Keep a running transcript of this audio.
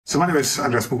So my name is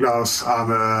Andreas Brunklaus. I'm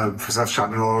a professor of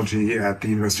child neurology at the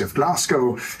University of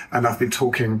Glasgow, and I've been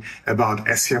talking about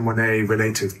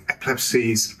SCN1A-related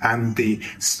epilepsies and the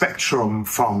spectrum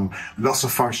from loss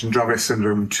of function Dravet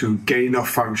syndrome to gain of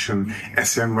function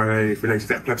SCN1A-related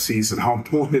epilepsies, and how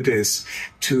important it is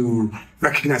to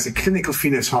recognize a clinical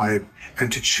phenotype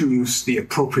and to choose the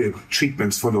appropriate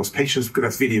treatments for those patients, because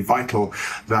that's really vital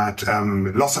that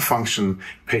loss of function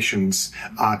patients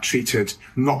are treated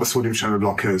not with sodium channel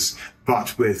blockers,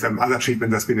 but with other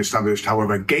treatment that's been established.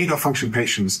 However, gain of function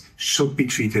patients should be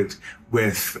treated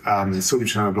with sodium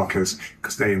channel blockers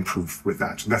because they improve with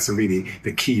that. And that's really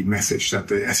the key message, that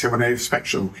the SCN1A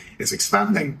spectrum is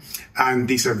expanding, and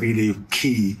these are really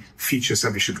key features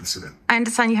that we should consider. I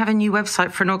understand you have a new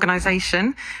website for an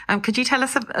organisation. Could you tell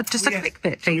us just a quick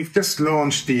bit, please? We've just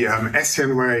launched the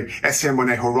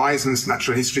SCN1A Horizons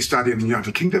Natural History Study in the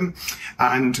United Kingdom.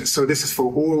 And so this is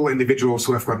for all individuals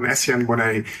who have got an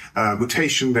SCN1A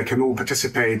mutation. They can all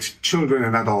participate, children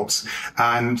and adults.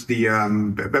 And the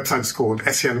website is called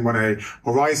SCN1A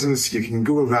Horizons. You can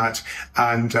Google that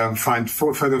and find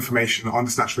further information on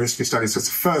this natural history study. So it's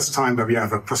the first time that we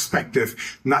have a prospective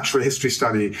natural history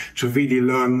study to really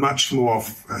learn much more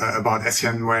about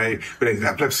SCN1A-related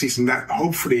epilepsies, and that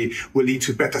hopefully will lead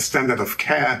to better standard of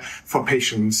care for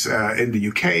patients in the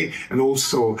UK, and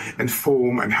also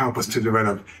inform and help us to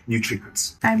develop new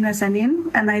treatments. I'm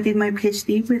Nazanin, and I did my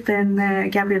PhD within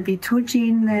GABA-A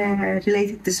gene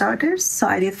related disorders. So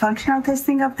I did functional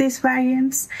testing of these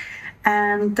variants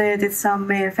and did some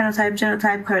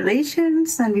phenotype-genotype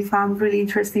correlations, and we found really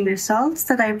interesting results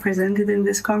that I presented in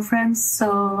this conference.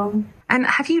 And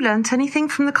have you learned anything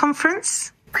from the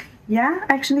conference? Yeah,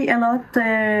 actually a lot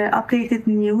updated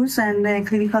news and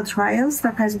clinical trials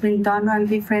that has been done on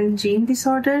different gene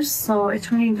disorders. So it's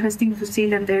really interesting to see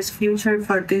that there's future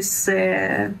for these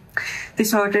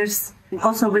disorders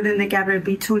also within the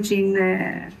GABA-A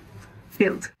gene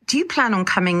field. Do you plan on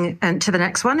coming to the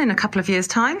next one in a couple of years'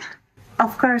 time?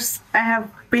 Of course, I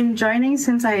have been joining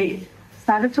since I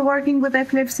started to working with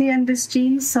epilepsy and this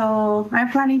gene, so I'm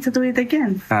planning to do it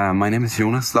again. My name is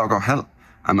Jonas Laugård Hald.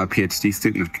 I'm a PhD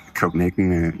student at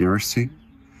Copenhagen University.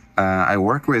 I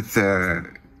work with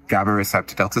GABA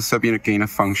receptor delta subunit gain of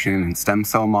function in stem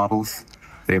cell models.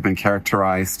 They've been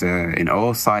characterized in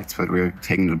oocytes, but we're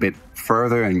taking it a bit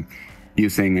further and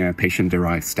using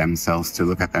patient-derived stem cells to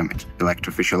look at them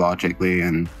electrophysiologically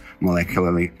and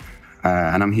molecularly.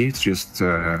 And I'm here to just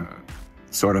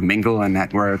sort of mingle and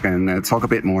network and talk a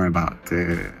bit more about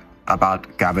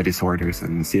GABA disorders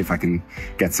and see if I can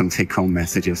get some take-home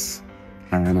messages.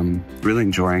 And I'm really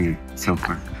enjoying it so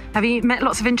far. Have you met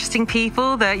lots of interesting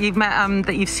people that you've met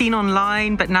that you've seen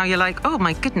online, but now you're like, oh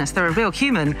my goodness, they're a real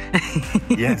human?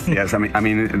 Yes. I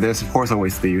mean, there's of course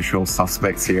always the usual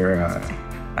suspects here,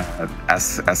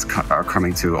 as are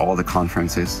coming to all the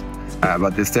conferences.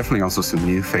 But there's definitely also some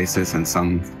new faces and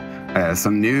some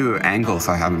new angles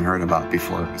I haven't heard about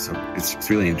before. So it's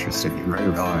really interesting and very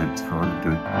relevant for what I'm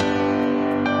doing.